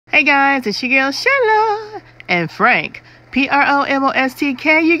Hey guys, it's your girl Sherla and Frank.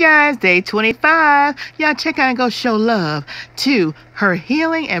 PromoSTK, you guys, day 25. Y'all check out and go show love to her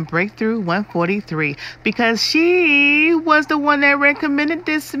healing and breakthrough 143 because she was the one that recommended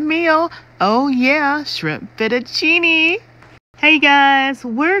this meal. Oh yeah, shrimp fettuccine. Hey guys,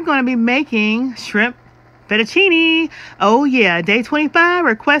 we're going to be making shrimp fettuccine. Oh yeah, day 25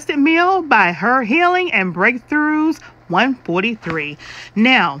 requested meal by her healing and breakthroughs 143.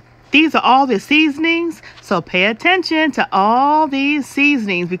 Now, these are all the seasonings, so pay attention to all these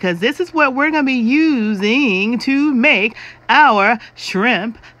seasonings because this is what we're going to be using to make our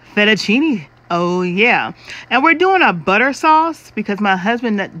shrimp fettuccine. Oh yeah. And we're doing a butter sauce because my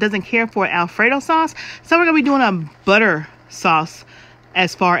husband doesn't care for Alfredo sauce, so we're going to be doing a butter sauce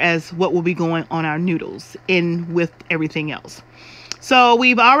as far as what will be going on our noodles in with everything else. So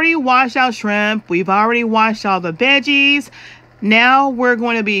we've already washed our shrimp. We've already washed all the veggies. Now we're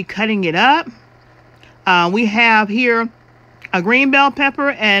going to be cutting it up. We have here a green bell pepper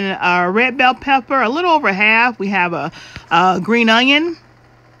and a red bell pepper, a little over half. We have a green onion,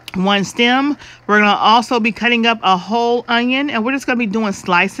 one stem. We're going to also be cutting up a whole onion, and we're just going to be doing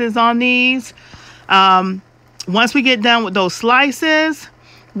slices on these. Once we get done with those slices,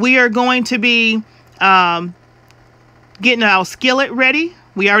 we are going to be getting our skillet ready.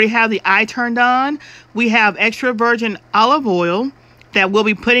 We already have the eye turned on. We have extra virgin olive oil that we'll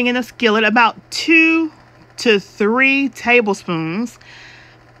be putting in the skillet, about 2 to 3 tablespoons.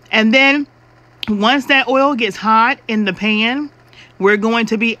 And then once that oil gets hot in the pan, we're going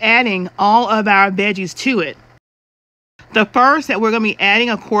to be adding all of our veggies to it. The first that we're going to be adding,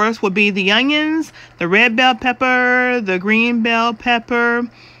 of course, will be the onions, the red bell pepper, the green bell pepper,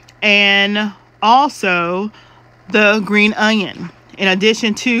 and also the green onion, in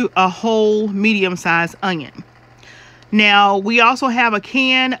addition to a whole medium-sized onion. Now, we also have a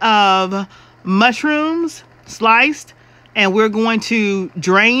can of mushrooms sliced, and we're going to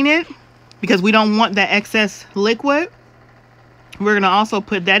drain it because we don't want that excess liquid. We're going to also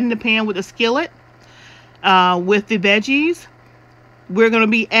put that in the pan with the skillet with the veggies. We're going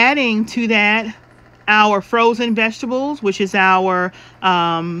to be adding to that our frozen vegetables, which is our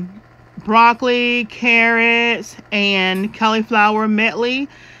broccoli, carrots, and cauliflower medley.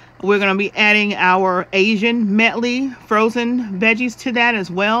 We're going to be adding our Asian medley frozen veggies to that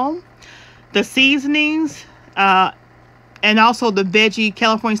as well. The seasonings and also the veggie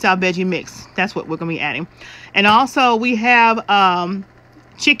California style veggie mix. That's what we're going to be adding. And also we have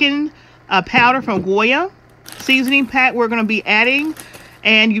chicken powder from Goya seasoning pack we're going to be adding.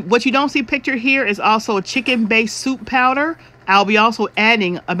 And what you don't see pictured here is also a chicken based soup powder. I'll be also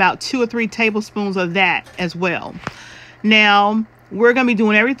adding about 2 or 3 tablespoons of that as well. Now, we're going to be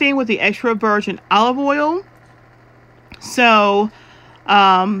doing everything with the extra virgin olive oil. So,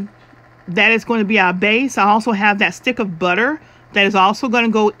 that is going to be our base. I also have that stick of butter that is also going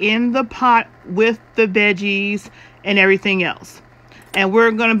to go in the pot with the veggies and everything else. And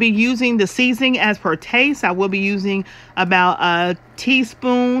we're going to be using the seasoning as per taste. I will be using about 1.5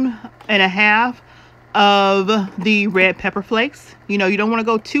 teaspoons of the red pepper flakes. You know, you don't want to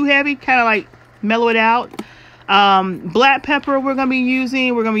go too heavy, kind of like mellow it out. Black pepper we're going to be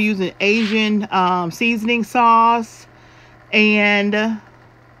using Asian seasoning sauce and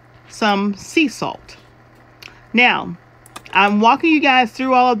some sea salt. Now, I'm walking you guys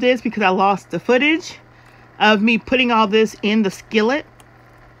through all of this because I lost the footage of me putting all this in the skillet.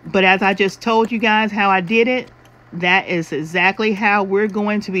 But as I just told you guys how I did it, that is exactly how we're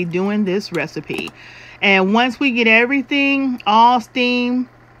going to be doing this recipe. And once we get everything all steamed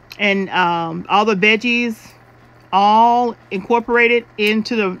and all the veggies all incorporated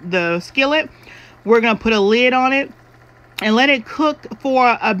into the skillet, we're going to put a lid on it and let it cook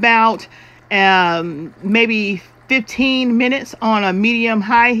for about maybe 15 minutes on a medium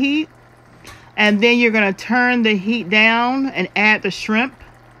high heat. And then you're going to turn the heat down and add the shrimp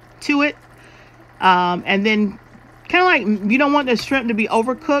to it. And then kind of like, you don't want the shrimp to be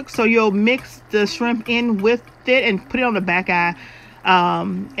overcooked, so you'll mix the shrimp in with it and put it on the back eye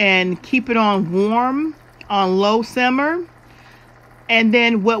and keep it on warm on low simmer. And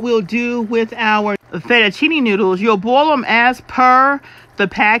then what we'll do with our fettuccine noodles, you'll boil them as per the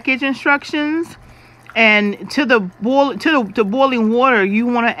package instructions. And to the boiling water, you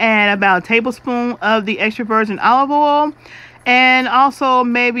want to add about a tablespoon of the extra virgin olive oil and also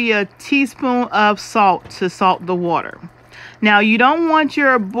maybe a teaspoon of salt to salt the water. Now, you don't want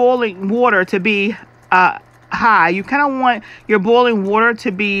your boiling water to be high. You kind of want your boiling water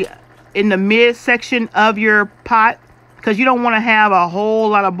to be in the mid section of your pot because you don't want to have a whole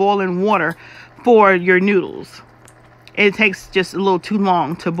lot of boiling water for your noodles. it takes just a little too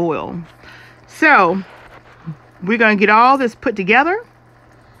long to boil. So we're going to get all this put together.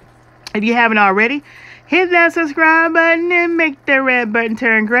 If you haven't already, hit that subscribe button and make the red button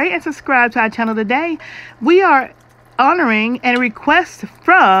turn gray and subscribe to our channel today. We are honoring and request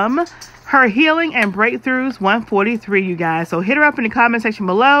from Her Healing and Breakthroughs 143, you guys. So hit her up in the comment section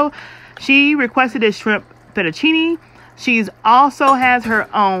below. She requested this shrimp fettuccine. She's also has her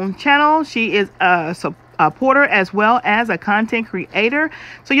own channel. She is a supporter as well as a content creator.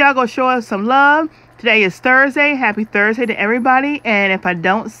 So y'all go show us some love. Today is Thursday. Happy Thursday to everybody. And if I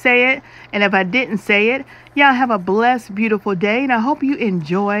don't say it, and if I didn't say it, y'all have a blessed, beautiful day. And I hope you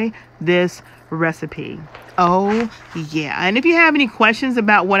enjoy this recipe. Oh, yeah. And if you have any questions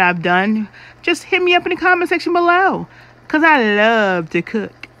about what I've done, just hit me up in the comment section below. Because I love to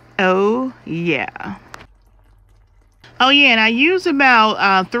cook. Oh, yeah. Oh, yeah, and I use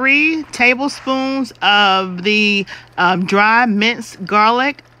about 3 tablespoons of the dry minced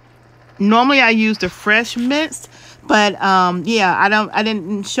garlic. Normally, I use the fresh minced, but yeah, I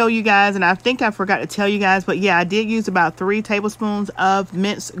didn't show you guys, and I think I forgot to tell you guys, but yeah, I did use about 3 tablespoons of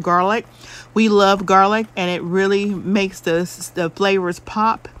minced garlic. We love garlic, and it really makes the flavors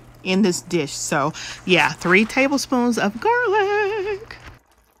pop in this dish. So, yeah, 3 tablespoons of garlic.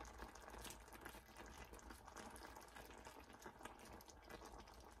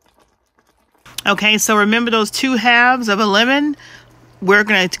 Okay, so remember those 2 halves of a lemon? We're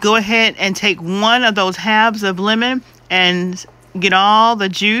going to go ahead and take one of those halves of lemon and get all the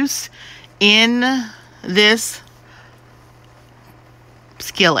juice in this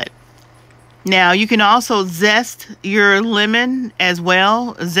skillet. Now, you can also zest your lemon as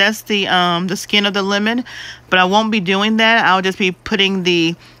well. Zest the skin of the lemon, but I won't be doing that. I'll just be putting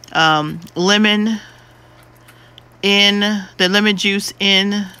the lemon juice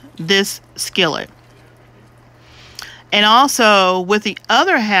in this skillet. And also with the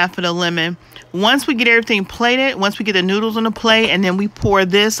other half of the lemon, once we get everything plated, once we get the noodles on the plate, and then we pour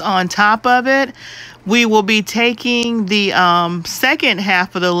this on top of it, we will be taking the second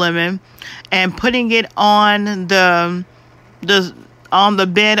half of the lemon and putting it on the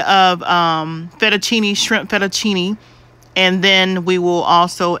bed of fettuccine, shrimp fettuccine, and then we will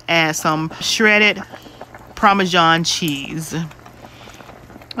also add some shredded Parmesan cheese.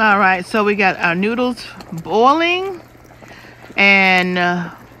 All right, so we got our noodles boiling. And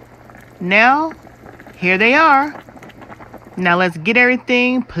now, here they are. Now let's get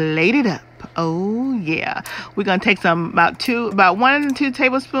everything plated up. Oh yeah, we're gonna take about 1 to 2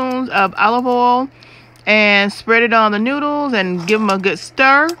 tablespoons of olive oil and spread it on the noodles and give them a good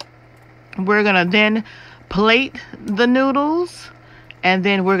stir. We're gonna then plate the noodles, and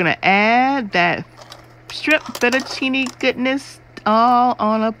then we're gonna add that shrimp fettuccine goodness all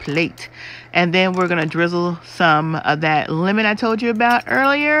on a plate. And then we're going to drizzle some of that lemon I told you about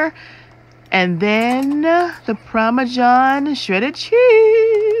earlier. And then the Parmesan shredded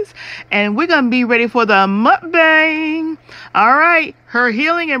cheese. And we're going to be ready for the mukbang. All right. Her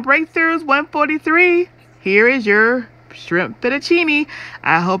Healing and Breakthroughs 143. Here is your shrimp fettuccine.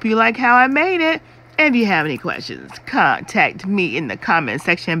 I hope you like how I made it. If you have any questions, contact me in the comment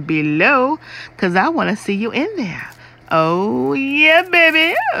section below, because I want to see you in there. Oh, yeah,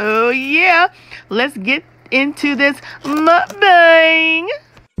 baby. Oh, yeah. Let's get into this mukbang.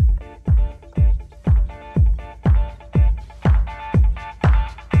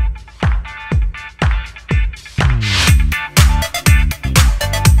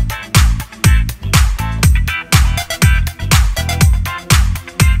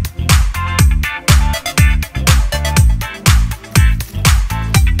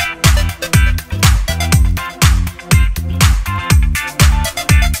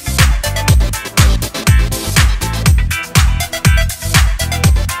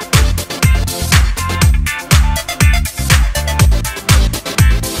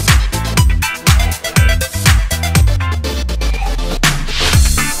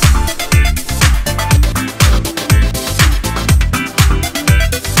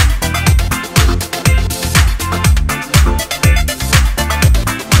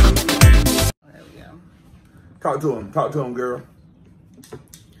 Talk to him, girl.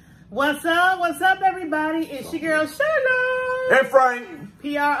 What's up, everybody? It's your girl, Charlotte. And Frank.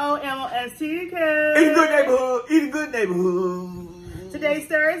 PromoSTK. Eat a good neighborhood. Eat a good neighborhood. Today's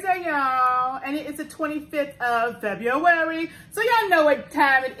Thursday, y'all. And it is the 25th of February. So y'all know what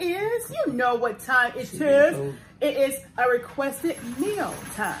time it is. You know what time it is. It is a requested meal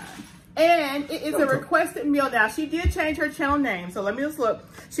time. And it is a requested meal now. She did change her channel name. So let me just look.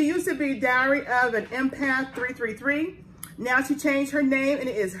 She used to be Diary of an Empath 333. Now she changed her name and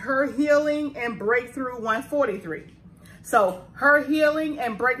it is Her Healing and Breakthrough 143. So her healing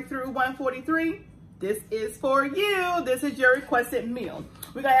and breakthrough 143, this is for you. This is your requested meal.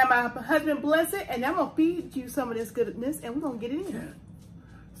 We're going to have my husband bless it, and I'm going to feed you some of this goodness, and we're going to get it in.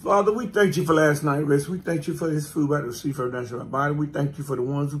 Father, we thank you for last night's rest. We thank you for this food by the receive for the our body. We thank you for the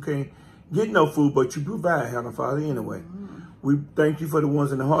ones who can't get no food, but you provide, Heavenly Father, anyway. We thank you for the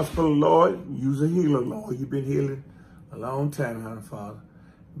ones in the hospital, Lord. You're a healer, Lord. You've been healing a long time, Heavenly Father.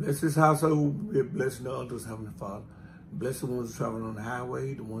 Bless this household. Bless the others, Heavenly Father. Bless the ones traveling on the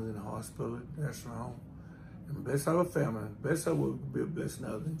highway, the ones in the hospital, the restaurant. And bless our family. Bless our bless the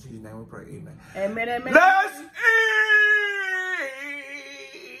others. In Jesus' name we pray. Amen. Amen, amen. Let's eat!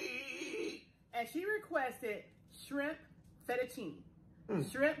 And she requested shrimp fettuccine.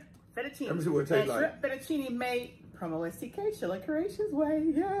 Shrimp fettuccine. Let me see what it tastes like. Shrimp fettuccine made PromoSTK, Sheila Creations way.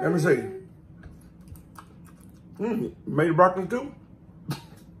 Yeah. Let me see. Made the broccoli too?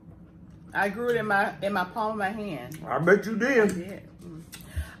 I grew it in my palm of my hand. I bet you did. Yeah.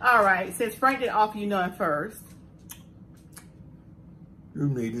 All right. Since Frank didn't offer you none first. You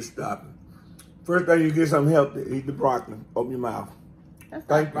need to stop it. First thing you get something healthy, eat the broccoli. Open your mouth. That's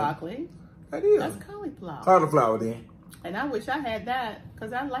not broccoli. That is. That's cauliflower. Cauliflower then. And I wish I had that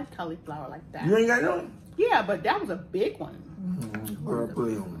because I like cauliflower like that. You ain't got none? Yeah, but that was a big one. Girl,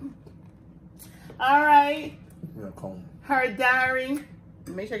 please. All right. Yeah, come. Her diary.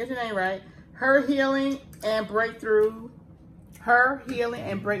 Make sure I get your name right. Her healing and breakthrough. Her healing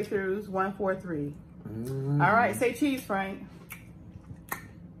and breakthroughs 143. All right, say cheese, Frank.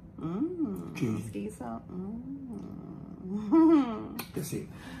 Cheese. See some. That's it.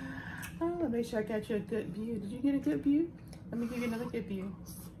 Oh, make sure I got you a good view. Did you get a good view? Let me give you another good view.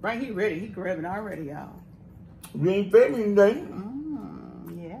 Right, he ready. He grabbing already, y'all. You ain't fed me today.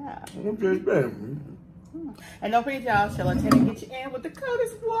 Yeah. I'm just fed. And don't forget, y'all, Sheila Taylor get you in with the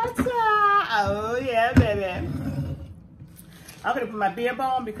coldest water. Oh, yeah, baby. I'm going to put my bib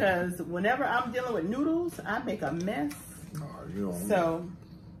on because whenever I'm dealing with noodles, I make a mess. No, you don't. So,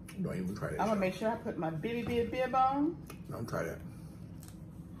 don't even try that. I'm going to make sure I put my bib on. Don't try that.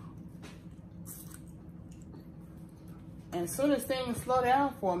 And as soon as things slow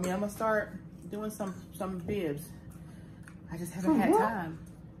down for me, I'm going to start doing some bibs. I just haven't had time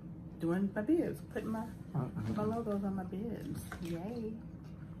doing my bibs, putting my logos on my bibs. Yay.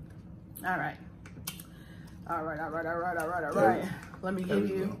 All right. All right. Let me give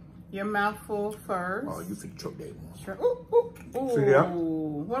you your mouthful first. Oh, you finna choke that one. Shrimp. Ooh. See that?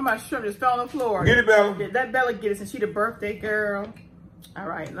 One of my shrimp just fell on the floor. Get it, Bella. Let Bella get it since she the birthday girl. All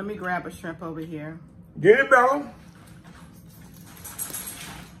right, let me grab a shrimp over here. Get it, Bella.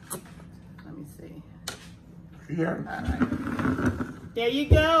 Let me see. Yeah. All right. There you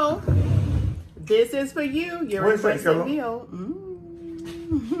go. This is for you. Your requested meal.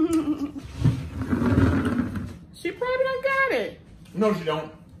 She probably done got it. No, she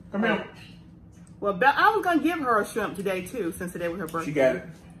don't. Come here. Well, I was going to give her a shrimp today, too, since today was her birthday. She got it.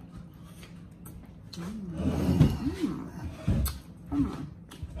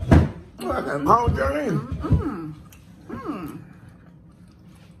 Oh, I got pound your in.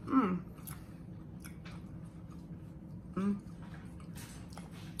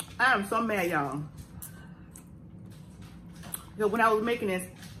 I am so mad, y'all. Because when I was making this,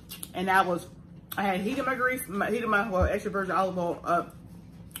 and I had heated my grease, heated my extra virgin olive oil up,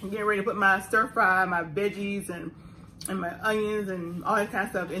 and getting ready to put my stir fry, my veggies, and my onions, and all that kind of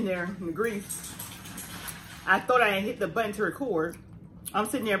stuff in there in the grease. I thought I had hit the button to record. I'm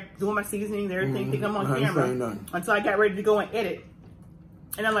sitting there doing my seasoning and everything, thinking I'm on camera, until I got ready to go and edit.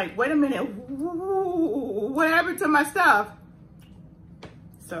 And I'm like, wait a minute, what happened to my stuff?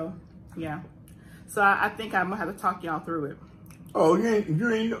 So, yeah. So I think I'm gonna have to talk y'all through it. Oh, you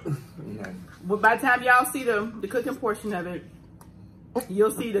ain't. Well, by the time y'all see the cooking portion of it,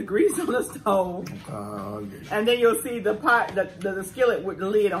 you'll see the grease on the stove. And then you'll see the pot, the skillet with the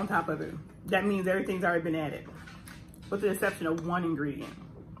lid on top of it. That means everything's already been added, with the exception of one ingredient.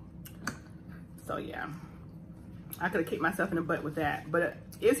 So yeah, I could have kicked myself in the butt with that, but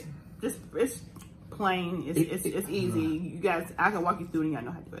it's plain. It's easy. You guys, I can walk you through and y'all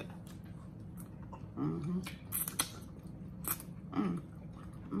know how to do it.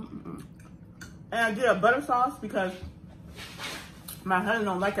 And I did a butter sauce because my husband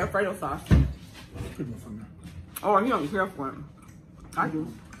don't like Alfredo sauce. Oh, he don't care for it. I do.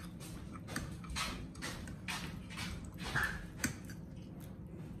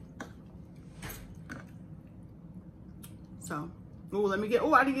 So, oh, let me get.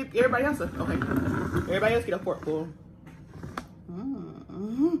 Oh, I didn't get everybody else. Okay, everybody else get a forkful.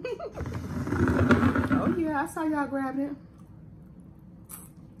 Oh yeah, I saw y'all grab it.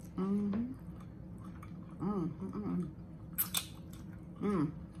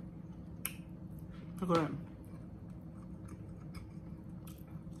 Mmm. Look at that.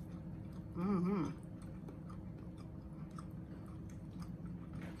 Mm-hmm.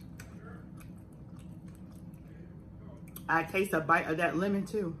 I taste a bite of that lemon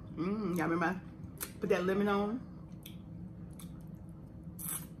too. Y'all remember I put that lemon on?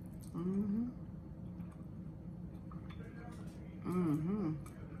 Mm-hmm. Mm-hmm.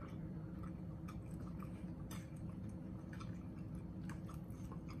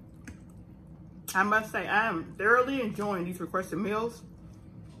 I must say, I am thoroughly enjoying these requested meals.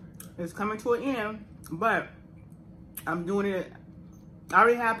 It's coming to an end, but I'm doing it. I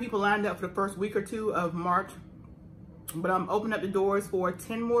already have people lined up for the first week or two of March, but I'm opening up the doors for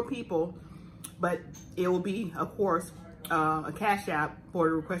 10 more people, but it will be, of course, a cash app for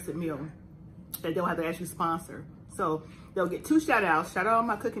the requested meal that they'll have to actually sponsor. So they'll get 2 shout outs. Shout out on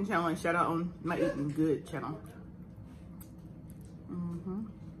my cooking channel and shout out on my eating good channel. Mm-hmm.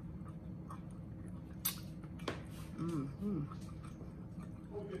 Mm-hmm.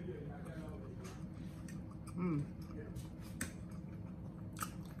 Mm.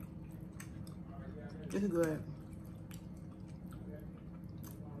 This is good.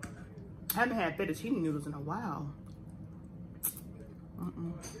 I haven't had fettuccine noodles in a while.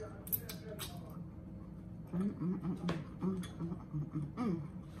 Mm-mm.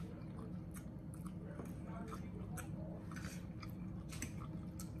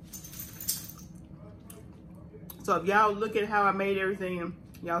 So if y'all look at how I made everything and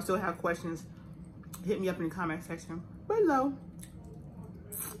y'all still have questions, hit me up in the comment section below.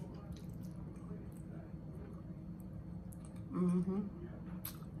 Mm-hmm.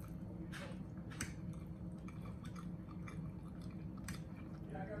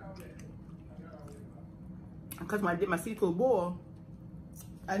 Because when I did my seafood boil,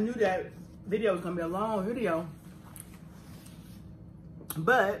 I knew that video was gonna be a long video,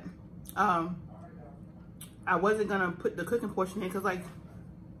 but I wasn't gonna put the cooking portion in because, like,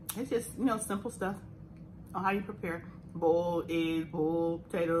 it's just, you know, simple stuff on how you prepare. Boil eggs, boil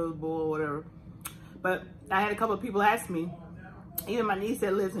potatoes, boil whatever. But I had a couple of people ask me, even my niece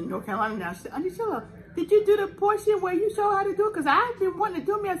that lives in North Carolina now, she said, Auntie Sheila, did you do the portion where you show how to do it? Because I've been wanting to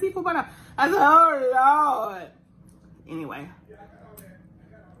do me a seafood butter. I said, oh, Lord. Anyway.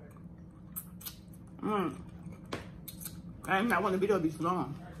 I'm not wanting the video to be so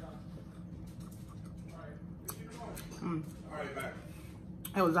long.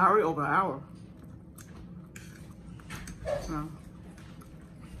 It was already over an hour. So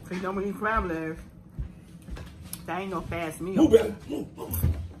you know when you crab legs, that ain't no fast meal. Move it. Move.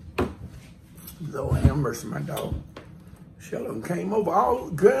 Lord have mercy, my dog. Sheldon came over all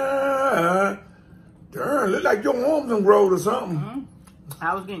good. Darn, look like your arms done rolled or something.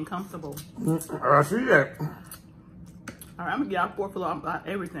 I was getting comfortable. I see that. All right, I'm gonna get our fork full of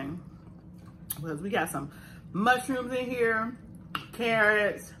everything because we got some mushrooms in here,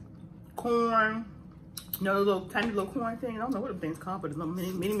 carrots, corn. You know, those little tiny little corn thing. I don't know what the thing's called, but it's little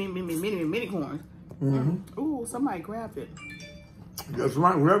mini corns. Ooh, somebody grabbed it. That's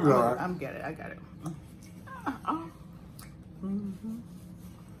my regular. Oh, I got it. I got it.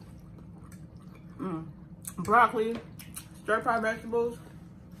 Broccoli, stir fry vegetables,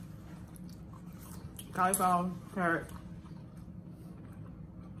 cauliflower, carrots,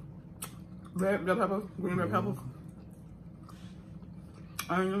 red bell pepper, green red pepper,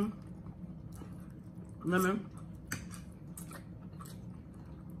 onion, lemon,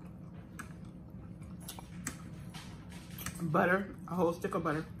 butter, a whole stick of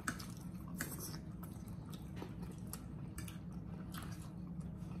butter.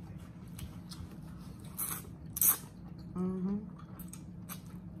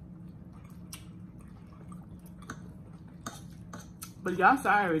 But y'all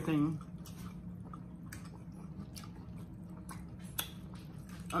saw everything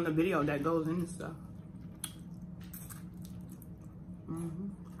on the video that goes in this stuff.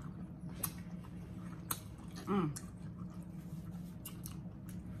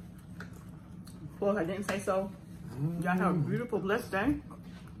 Well, if I didn't say so, y'all have a beautiful, blessed day.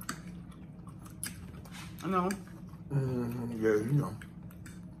 I know. Yeah, you know.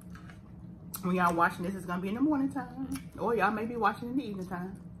 When y'all watching this, it's gonna be in the morning time, or y'all may be watching in the evening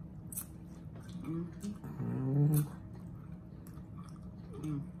time.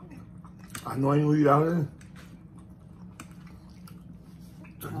 I know I ain't gonna eat all of it.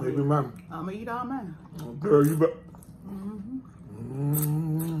 Maybe mine. I'm gonna eat all mine. Oh, girl, you bet.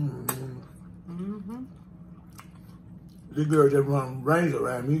 This girl just run rings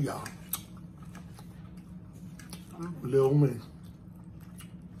around me, y'all. Little me.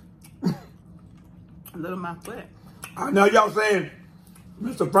 A little my foot. I know y'all saying,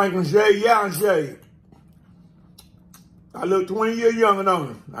 Mr. Franklin Shea, yeah, Shea. I look 20 years younger than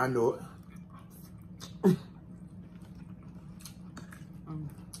him. I know it.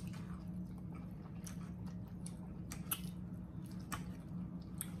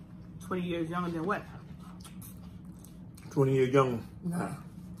 20 years younger than what? 20 years younger. Nah.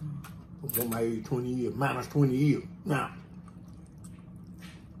 I'm my age 20 years. Minus 20 years. Nah.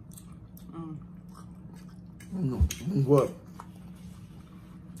 What?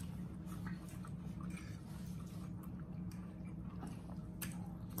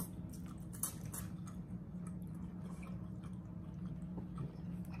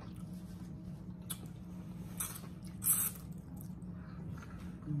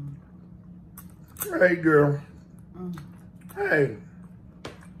 Hey, girl. Hey.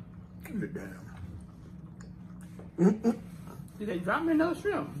 Get down. Did they drop me no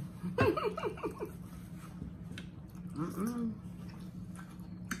shrimp?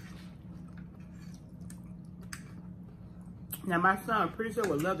 Now my son, I'm pretty sure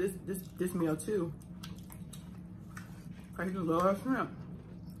would love this meal too. Cause he loves shrimp.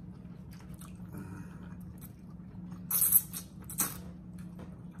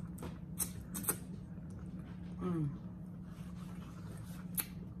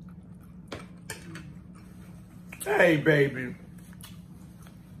 Hey, baby.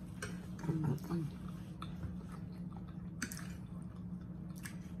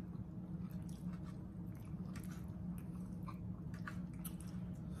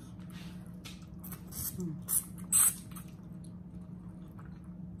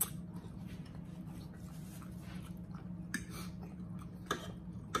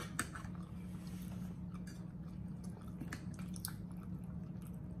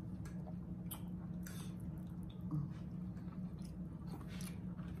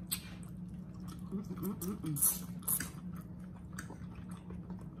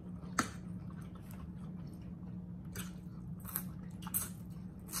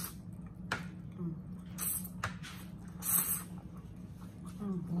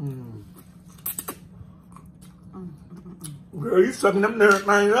 Girl, you sucking them there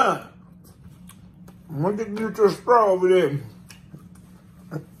things up. I'm gonna get you to a straw over there.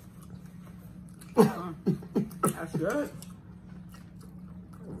 That's good.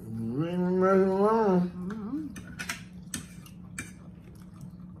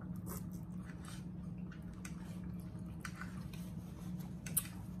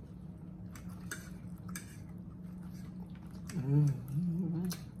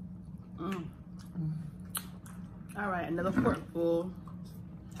 All right, another forkful.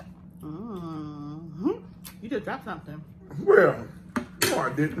 You just dropped something. Well, no,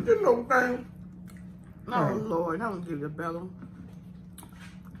 I didn't. Did no thing. Oh, Lord, don't give the belly.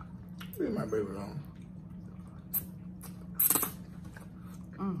 Leave my baby alone.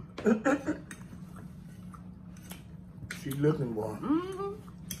 She looking, boy.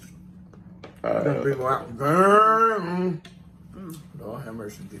 That big one out. Girl. Lord have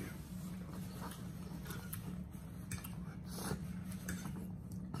mercy, dear.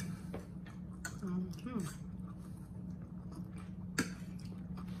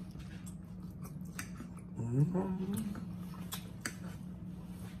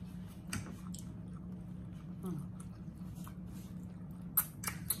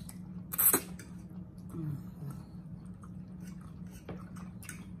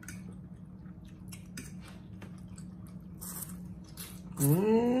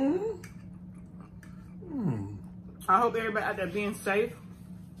 I hope everybody out there being safe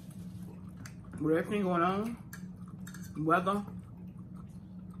with everything going on, weather,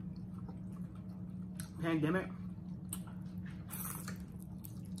 pandemic.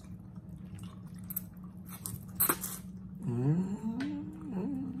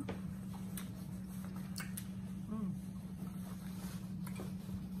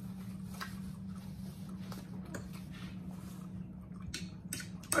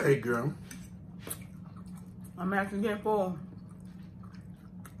 Hey, girl. I'm actually getting full.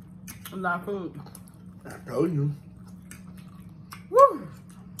 A lot of food. I told you. Woo!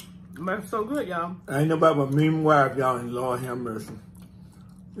 That's so good, y'all. Ain't nobody but me and my wife, y'all, and Lord have mercy.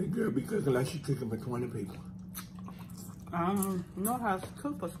 The girl be cooking like she cooking for 20 people. I don't know how to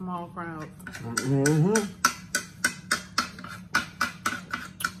cook for small crowds.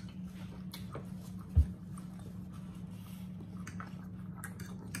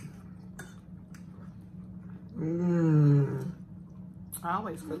 I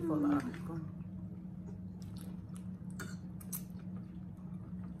always cook for a lot of people.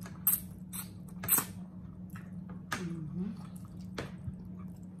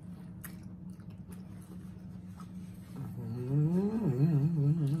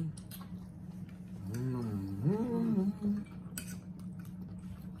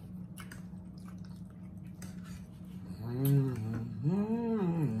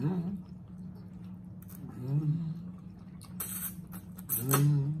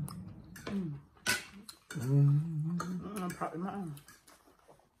 Probably mine.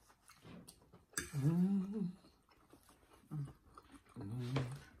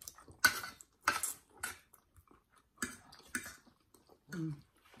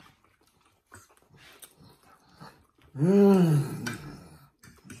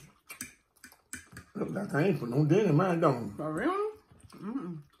 Look like I ain't put no dent in mine, don't I? Oh, really?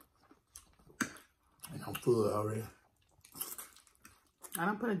 And I'm full already. I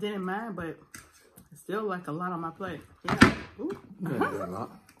don't put a dent in mine, but it's still like a lot on my plate. Yeah. Ooh. Not that a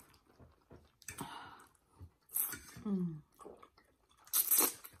lot.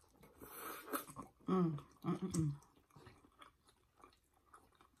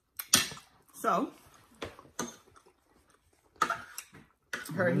 So,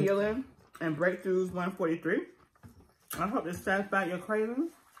 her healing and breakthroughs 143. I hope this satisfied your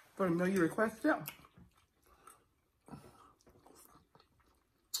cravings for the meal you requested.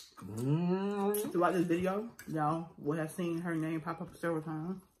 Throughout this video, y'all will have seen her name pop up several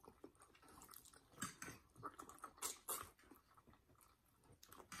times.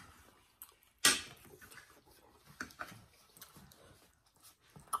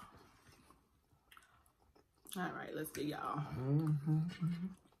 All right, let's get y'all.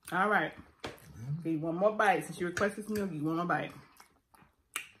 All right. Give you one more bite. Since you requested this meal, give you one more bite.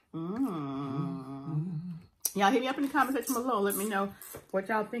 Y'all hit me up in the comment section below. Let me know what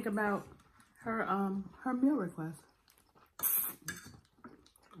y'all think about her her meal request.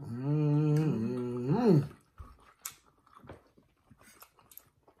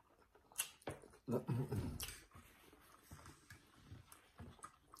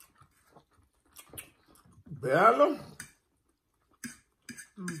 Bella?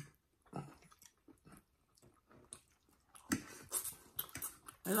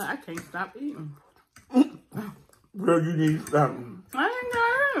 And like, I can't stop eating. Girl, you need to stop. I ain't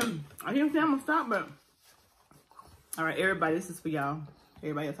got him. I didn't say I'm gonna stop, but all right, everybody, this is for y'all.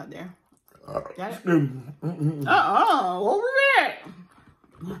 Everybody else out there. Got it? What was that?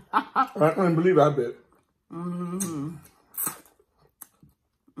 I can't believe I bet.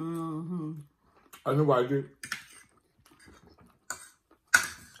 I know why I did.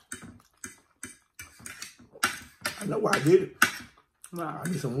 I know why I did it. Wow. I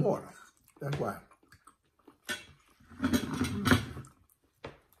need some water. That's why.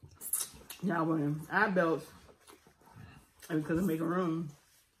 Y'all, when I belch, it's because I'm making room.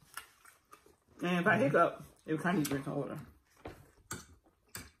 And if I hiccup, it kind of drink some water.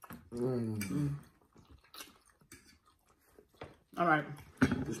 All right.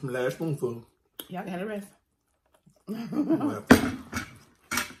 This is my last spoonful. Y'all can have the rest.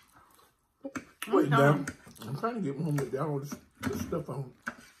 Wait, down. I'm trying to get one with all this stuff on.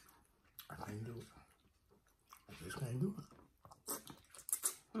 I can't do it. I just can't do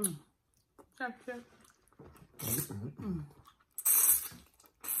it. Check.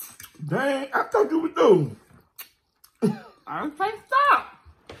 Dang, I thought you would do. I can't stop.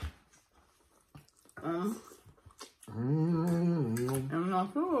 And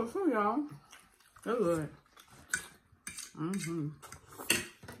not so y'all. They're good.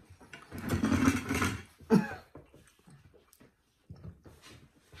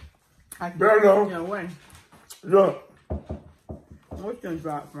 I can There you go. get away. Look. What's gonna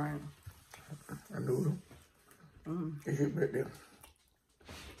drop, Frank? I knew them. It hit back there.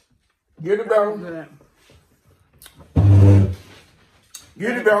 Get it down. Good.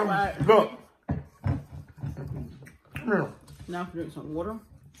 Get it down. Look. Now for drink some water.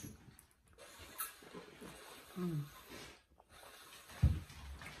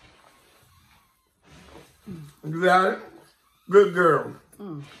 You got it? Good girl.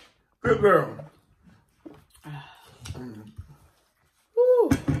 Good girl. Woo.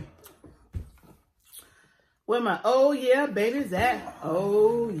 Where my oh yeah babies at?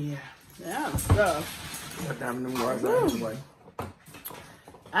 Oh yeah. Yeah, I'm stuffed. Got time them guys out anyway.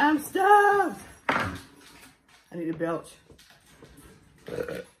 I'm stuffed. I need to belch.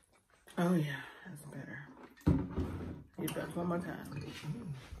 Oh yeah, that's better. I need to belch one more time.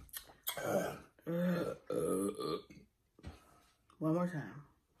 One more time.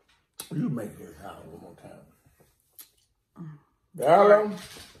 You make this out one more time. Hello.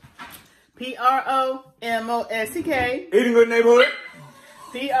 PromoSTK. Eating good neighborhood.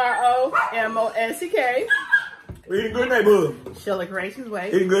 PromoSTK. Eating good neighborhood. Sheila Creations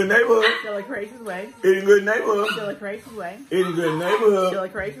Way. Eating good neighborhood. Sheila Creations Way. Eating good neighborhood. Sheila Creations Way. Eating good neighborhood. Sheila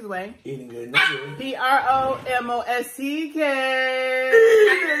Creations Way. Eating good neighborhood. PromoSTK.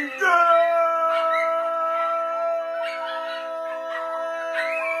 Eating good.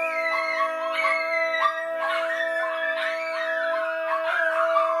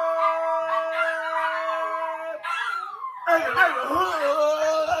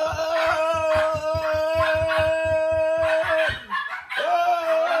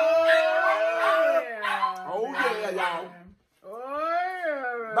 Oh yeah, y'all.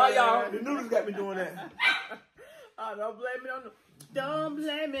 Bye, y'all. The noodles got me doing that. Oh, don't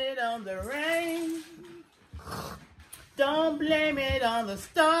blame it on the rain. Don't blame it on the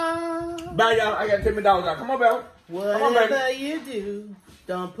stars. Bye, y'all. I gotta take my dogs out. Come on, Bella. Whatever you do,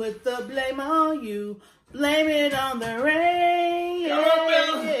 don't put the blame on you. Blame it on the rain. Come on,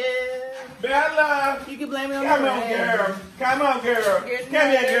 Bella. Yeah. Bella. You can blame it on Come the on, rain. girl. Come on, girl. Come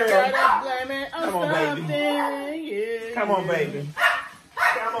here, girl. Gotta blame it on Come on, baby. something. Yeah. Come on, baby.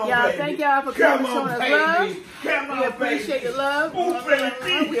 Come on, Y'all, baby. thank y'all for coming and showing us love. Come on, We appreciate the love. Ooh,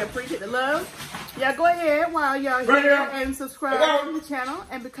 baby. We appreciate the love. Y'all go ahead while y'all Right here here. and subscribe Hello. to the channel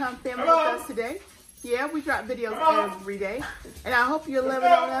and become family with Hello. us today. Yeah, we drop videos Hello. every day. And I hope you're loving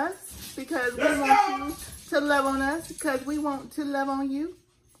Let's on go. us because we Let's want go. you to love on us because we want to love on you.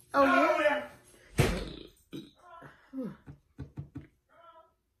 Oh, yeah.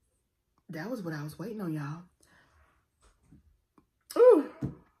 That was what I was waiting on, y'all. Ooh.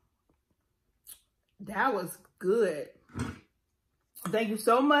 That was good. Thank you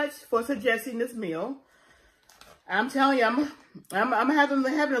so much for suggesting this meal. I'm telling you, I'm having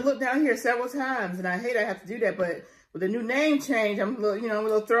to look down here several times, and I hate I have to do that, but with the new name change, I'm a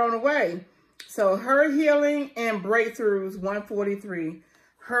little thrown away. So Her Healing and Breakthroughs 143.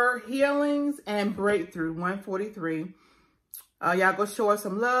 Her Healings and Breakthrough 143. Y'all go show her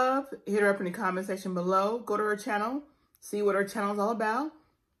some love. Hit her up in the comment section below. Go to her channel. See what her channel's all about.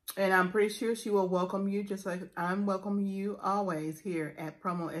 And I'm pretty sure she will welcome you just like I'm welcoming you always here at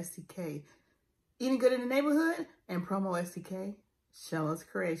PromoSTK. Eating good in the neighborhood and PromoSTK, Sheila's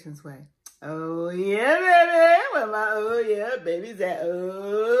Creations way. Oh yeah, baby. Where my oh yeah baby's at?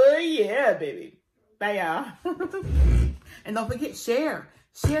 Oh yeah, baby. Bye, y'all. And don't forget, share.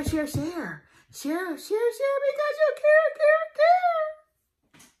 Share, share, share. Share, share, share because you care.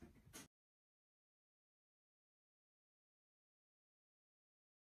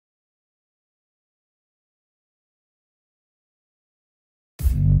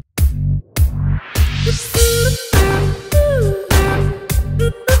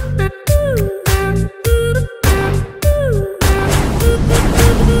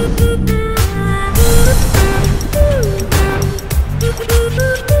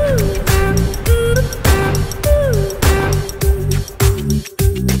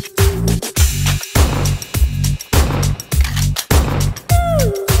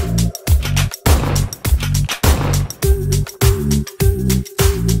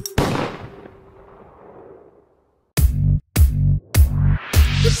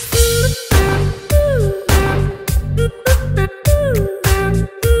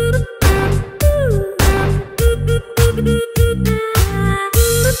 Ooh.